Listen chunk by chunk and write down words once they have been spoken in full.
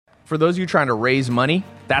For those of you trying to raise money,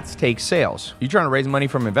 that's take sales. You're trying to raise money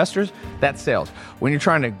from investors, that's sales. When you're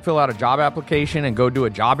trying to fill out a job application and go do a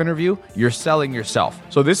job interview, you're selling yourself.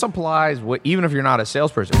 So this applies even if you're not a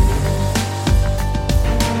salesperson.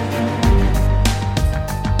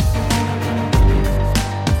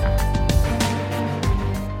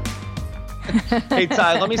 Hey,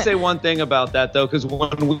 Ty, let me say one thing about that, though, because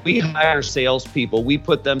when we hire salespeople, we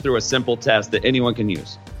put them through a simple test that anyone can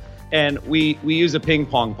use. And we use a ping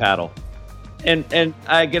pong paddle. And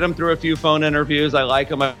I get them through a few phone interviews. I like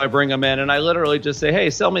them. I bring them in. And I literally just say, hey,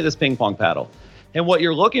 sell me this ping pong paddle. And what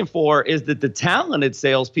you're looking for is that the talented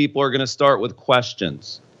salespeople are going to start with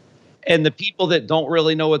questions. And the people that don't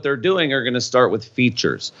really know what they're doing are going to start with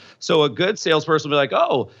features. So a good salesperson will be like,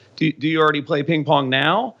 oh, do you already play ping pong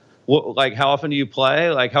now? Like, how often do you play?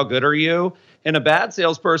 Like, how good are you? And a bad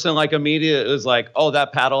salesperson, like, immediately is like, oh,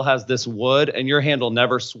 that paddle has this wood and your hand will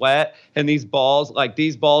never sweat. And these balls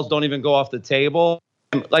don't even go off the table.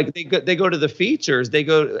 And like, they go to the features.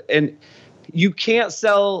 And you can't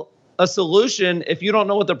sell a solution if you don't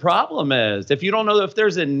know what the problem is, if you don't know if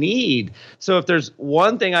there's a need. So if there's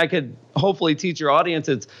one thing I could hopefully teach your audience,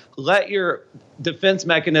 it's let your defense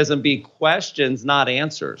mechanism be questions, not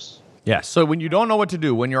answers. Yes. So when you don't know what to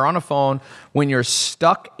do, when you're on a phone, when you're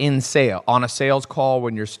stuck in on a sales call,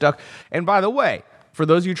 when you're stuck. And by the way, for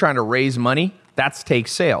those of you trying to raise money, that's take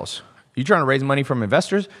sales. You're trying to raise money from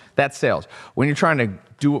investors, that's sales. When you're trying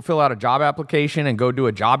to fill out a job application and go do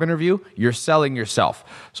a job interview, you're selling yourself.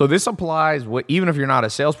 So this applies even if you're not a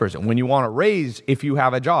salesperson. When you want to raise, if you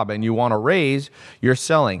have a job and you want to raise, you're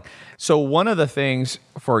selling. So one of the things,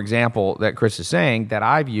 for example, that Chris is saying that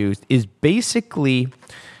I've used is basically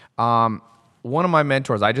one of my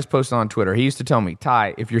mentors, I just posted on Twitter, he used to tell me,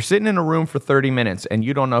 Ty, if you're sitting in a room for 30 minutes and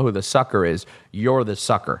you don't know who the sucker is, you're the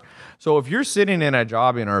sucker. So if you're sitting in a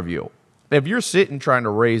job interview, if you're sitting trying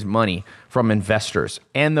to raise money from investors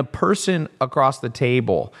and the person across the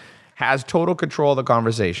table has total control of the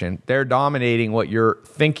conversation, they're dominating what you're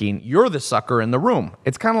thinking, you're the sucker in the room.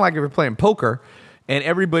 It's kind of like if you're playing poker and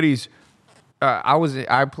everybody's,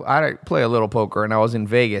 I play a little poker and I was in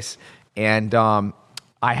Vegas and,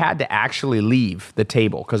 I had to actually leave the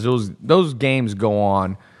table because those games go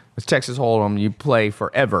on. It's Texas Hold'em. You play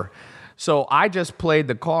forever. So I just played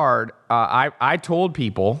the card. I told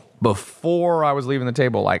people before I was leaving the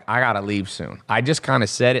table, like, I got to leave soon. I just kind of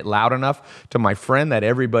said it loud enough to my friend that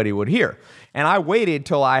everybody would hear. And I waited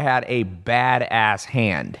till I had a badass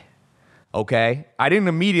hand. Okay? I didn't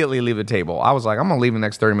immediately leave the table. I was like, I'm going to leave in the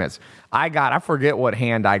next 30 minutes. I forget what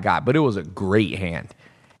hand I got, but it was a great hand.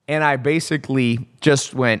 And I basically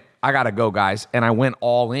just went, I got to go, guys. And I went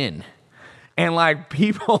all in. And like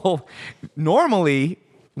people, normally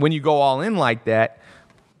when you go all in like that,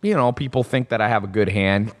 you know, people think that I have a good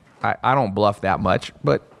hand. I don't bluff that much.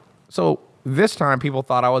 But so this time people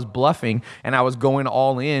thought I was bluffing and I was going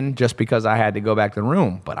all in just because I had to go back to the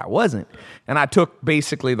room. But I wasn't. And I took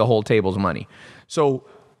basically the whole table's money. So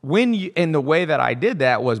and the way that I did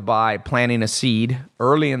that was by planting a seed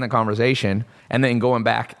early in the conversation and then going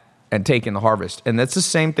back and taking the harvest. And that's the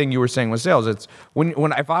same thing you were saying with sales. It's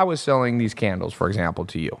if I was selling these candles, for example,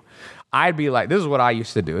 to you, I'd be like, this is what I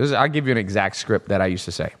used to do. I'll give you an exact script that I used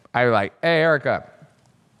to say. I'd be like, hey, Erica,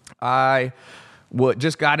 I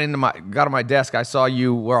just got on my desk. I saw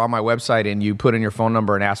you were on my website and you put in your phone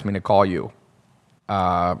number and asked me to call you.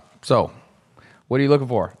 So what are you looking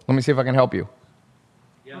for? Let me see if I can help you.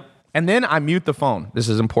 Yeah. And then I mute the phone. This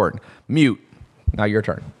is important. Mute. Now your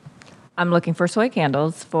turn. I'm looking for soy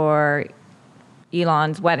candles for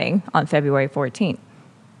Elon's wedding on February 14th. Is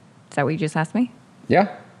that what you just asked me?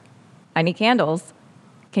 Yeah. I need candles.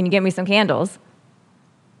 Can you get me some candles?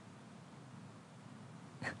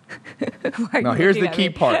 Now, here's the key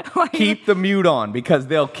part. Keep the mute on because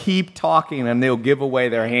they'll keep talking and they'll give away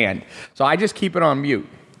their hand. So I just keep it on mute.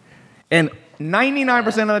 And 99%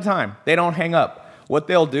 of the time, they don't hang up. What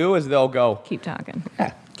they'll do is they'll go, keep talking.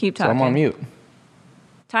 Yeah. Keep talking. So I'm on mute.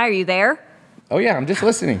 Ty, are you there? Oh, yeah, I'm just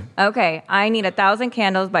listening. Okay, I need 1,000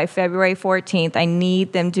 candles by February 14th. I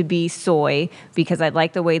need them to be soy because I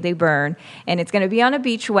like the way they burn. And it's going to be on a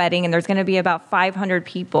beach wedding, and there's going to be about 500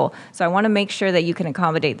 people. So I want to make sure that you can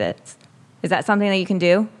accommodate this. Is that something that you can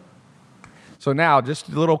do? So now, just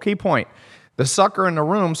a little key point. The sucker in the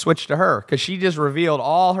room switched to her because she just revealed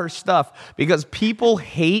all her stuff because people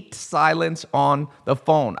hate silence on the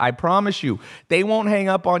phone. I promise you, they won't hang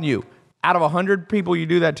up on you. Out of 100 people you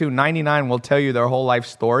do that to, 99 will tell you their whole life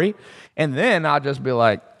story. And then I'll just be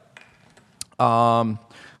like,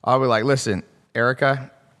 listen,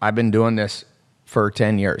 Erica, I've been doing this for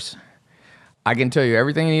 10 years. I can tell you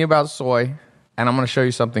everything you need about soy, and I'm going to show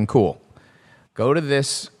you something cool. Go to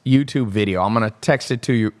this YouTube video. I'm going to text it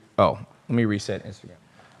to you. Oh, let me reset Instagram.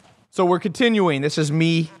 So we're continuing. This is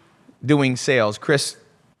me doing sales. Chris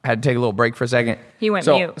had to take a little break for a second. He went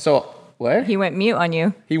mute. So what? He went mute on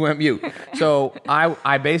you. He went mute. So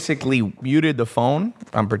I basically muted the phone.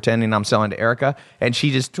 I'm pretending I'm selling to Erica. And she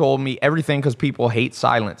just told me everything because people hate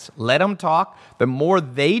silence. Let them talk. The more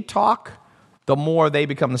they talk, the more they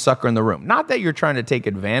become the sucker in the room. Not that you're trying to take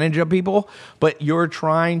advantage of people, but you're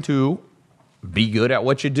trying to be good at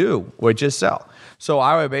what you do, which is sell. So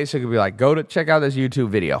I would basically be like, check out this YouTube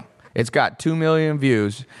video. It's got 2 million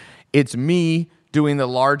views. It's me doing the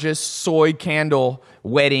largest soy candle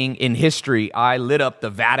wedding in history. I lit up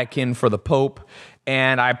the Vatican for the Pope,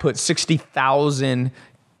 and I put 60,000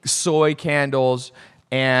 soy candles,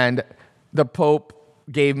 and the Pope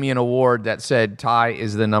gave me an award that said Ty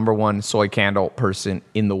is the #1 soy candle person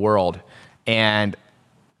in the world. And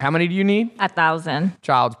how many do you need? 1,000.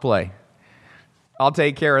 Child's play. I'll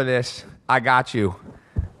take care of this. I got you.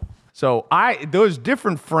 So those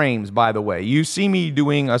different frames, by the way. You see me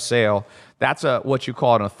doing a sale. That's what you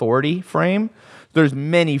call an authority frame. There's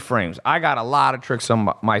many frames. I got a lot of tricks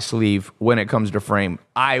on my sleeve when it comes to frame.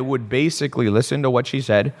 I would basically listen to what she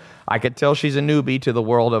said. I could tell she's a newbie to the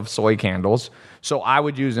world of soy candles. So I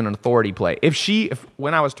would use an authority play. If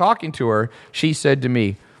when I was talking to her, she said to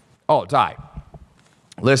me, "Oh, Ty,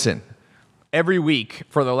 listen, every week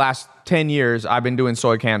for the last 10 years, I've been doing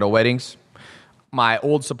soy candle weddings. My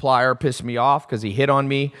old supplier pissed me off because he hit on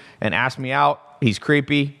me and asked me out. He's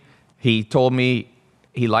creepy. He told me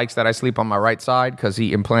he likes that I sleep on my right side because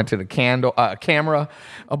he implanted a camera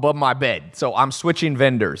above my bed. So I'm switching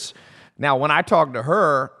vendors." Now, when I talked to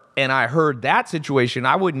her and I heard that situation,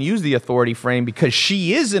 I wouldn't use the authority frame because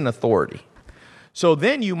she is an authority. So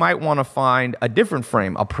then you might want to find a different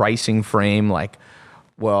frame, a pricing frame like,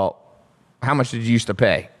 well, how much did you used to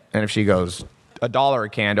pay? And if she goes, $1 a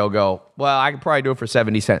candle, go, well, I could probably do it for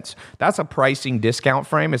 70 cents. That's a pricing discount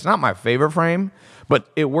frame. It's not my favorite frame, but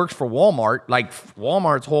it works for Walmart. Like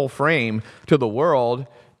Walmart's whole frame to the world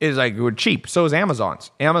is like we're cheap. So is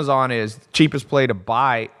Amazon's. Amazon is the cheapest place to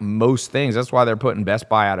buy most things. That's why they're putting Best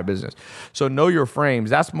Buy out of business. So know your frames.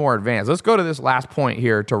 That's more advanced. Let's go to this last point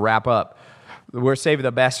here to wrap up. We're saving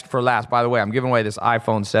the best for last. By the way, I'm giving away this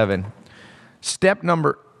iPhone 7. Step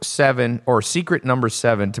number 7 or secret number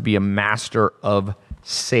 7 to be a master of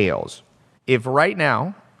sales. If right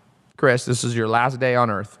now, Chris, this is your last day on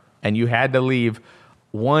earth and you had to leave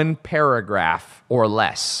one paragraph or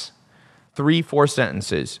less, 3-4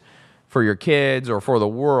 sentences for your kids or for the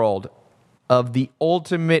world of the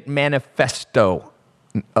ultimate manifesto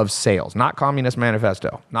of sales, not Communist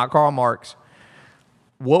Manifesto, not Karl Marx,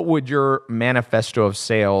 what would your manifesto of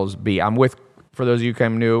sales be? I'm with, for those of you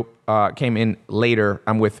who came in later,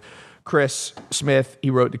 I'm with Chris Smith. He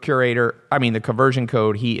wrote the Conversion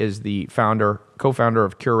Code. He is the co-founder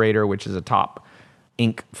of Curator, which is a top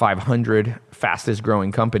Inc. 500 fastest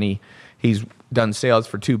growing company. He's done sales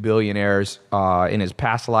for 2 billionaires in his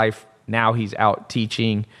past life. Now he's out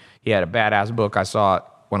teaching. He had a badass book. I saw it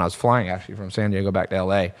when I was flying actually from San Diego back to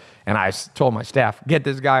LA. And I told my staff, get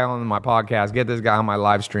this guy on my podcast, get this guy on my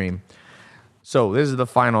live stream. So this is the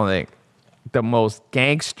final thing. The most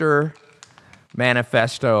gangster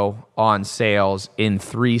manifesto on sales in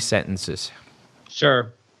 3 sentences.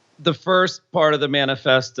 Sure. The first part of the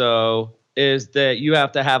manifesto is that you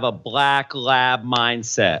have to have a black lab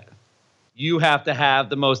mindset. You have to have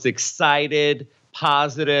the most excited,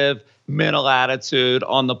 positive mental attitude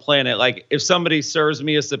on the planet. Like if somebody serves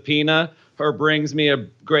me a subpoena or brings me a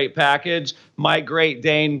great package, my Great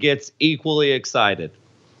Dane gets equally excited.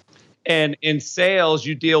 And in sales,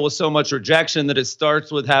 you deal with so much rejection that it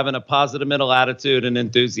starts with having a positive mental attitude and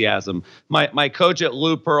enthusiasm. My coach at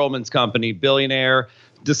Lou Pearlman's company, billionaire,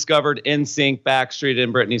 discovered NSYNC, Backstreet,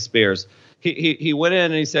 and Britney Spears. He went in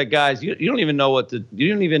and he said, guys, you don't even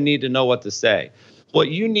need to know what to say. What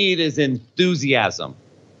you need is enthusiasm.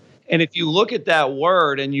 And if you look at that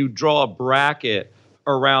word and you draw a bracket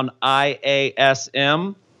around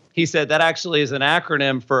IASM, he said that actually is an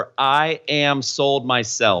acronym for I am sold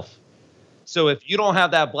myself. So if you don't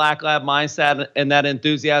have that black lab mindset and that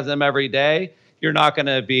enthusiasm every day, you're not going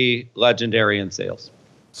to be legendary in sales.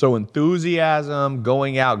 So enthusiasm,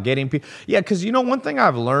 going out, getting people. Yeah, because one thing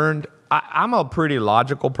I've learned, I'm a pretty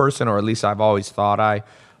logical person, or at least I've always thought I've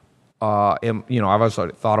always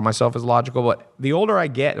thought of myself as logical. But the older I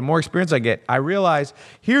get, the more experience I get, I realize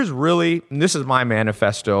and this is my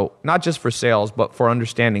manifesto, not just for sales, but for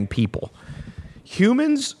understanding people.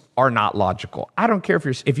 Humans are not logical. I don't care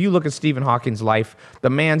if you look at Stephen Hawking's life, the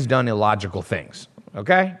man's done illogical things.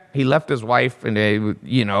 Okay, he left his wife, and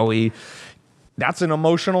That's an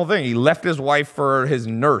emotional thing. He left his wife for his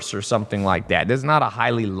nurse or something like that. It's not a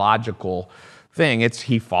highly logical thing. It's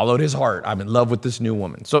he followed his heart. I'm in love with this new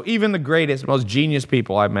woman. So even the greatest, most genius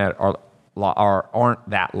people I've met aren't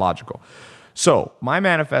that logical. So my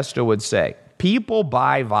manifesto would say, people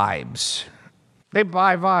buy vibes. They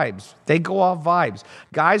buy vibes. They go off vibes.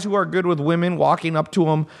 Guys who are good with women walking up to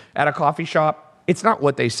them at a coffee shop, it's not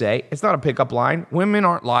what they say. It's not a pickup line. Women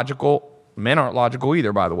aren't logical. Men aren't logical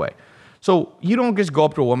either, by the way. So you don't just go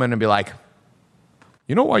up to a woman and be like,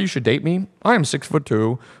 you know why you should date me? I am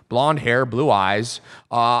 6'2", blonde hair, blue eyes.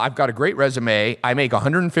 I've got a great resume. I make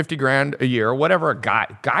 150 grand a year, whatever.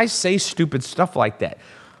 Guys say stupid stuff like that.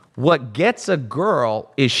 What gets a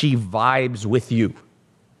girl is she vibes with you.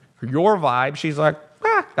 Your vibe, she's like,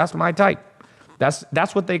 that's my type.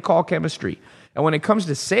 That's what they call chemistry. And when it comes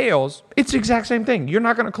to sales, it's the exact same thing. You're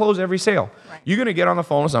not going to close every sale. Right. You're going to get on the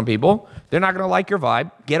phone with some people. They're not going to like your vibe.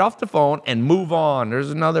 Get off the phone and move on.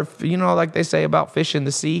 There's another, like they say about fish in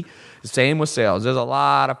the sea. Same with sales. There's a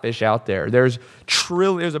lot of fish out there. There's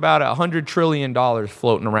about $100 trillion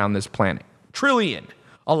floating around this planet. Trillion.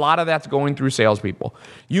 A lot of that's going through salespeople.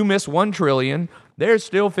 You miss $1 trillion, there's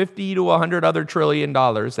still 50 to 100 other $1 trillion.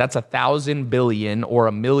 That's 1,000 billion or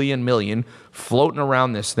a million floating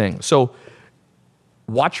around this thing. So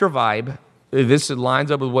watch your vibe. This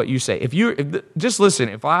lines up with what you say. Just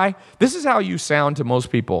listen, this is how you sound to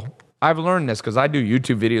most people. I've learned this because I do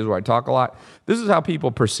YouTube videos where I talk a lot. This is how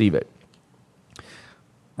people perceive it.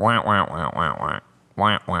 Wah, wah, wah, wah, wah.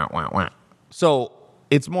 Wah, wah, wah, wah. So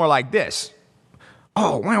it's more like this.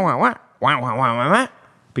 Oh, wah, wah, wah. Wah, wah, wah, wah, wah.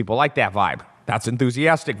 People like that vibe. That's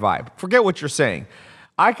enthusiastic vibe. Forget what you're saying.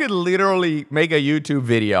 I could literally make a YouTube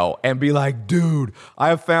video and be like, dude, I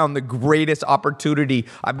have found the greatest opportunity.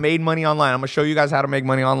 I've made money online. I'm going to show you guys how to make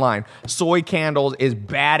money online. Soy candles is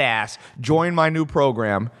badass. Join my new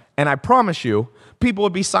program. And I promise you, people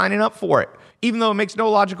would be signing up for it, even though it makes no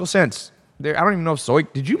logical sense. I don't even know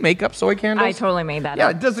if did you make up soy candles? I totally made that up. Yeah,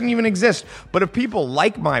 it doesn't even exist. But if people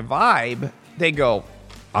like my vibe, they go,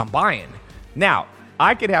 I'm buying. Now,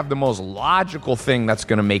 I could have the most logical thing that's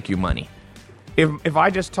going to make you money. If I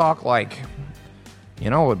just talk like, it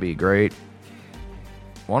would be great.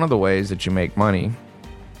 One of the ways that you make money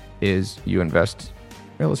is you invest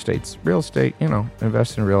real estate,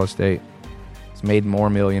 invest in real estate. It's made more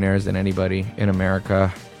millionaires than anybody in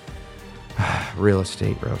America. Real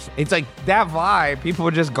estate. It's like that vibe, people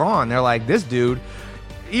are just gone. They're like, this dude,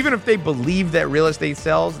 even if they believe that real estate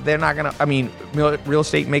sells, they're not going to, real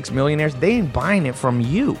estate makes millionaires. They ain't buying it from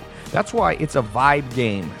you. That's why it's a vibe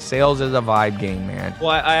game. Sales is a vibe game, man.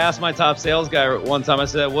 Well, I asked my top sales guy one time, I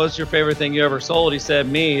said, what's your favorite thing you ever sold? He said,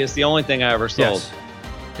 me. It's the only thing I ever sold. Yes,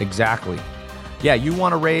 exactly. Yeah, you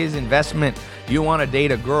want to raise investment. You want to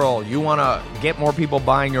date a girl. You want to get more people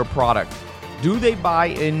buying your product. Do they buy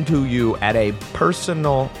into you at a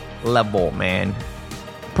personal level, man?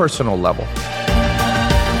 Personal level.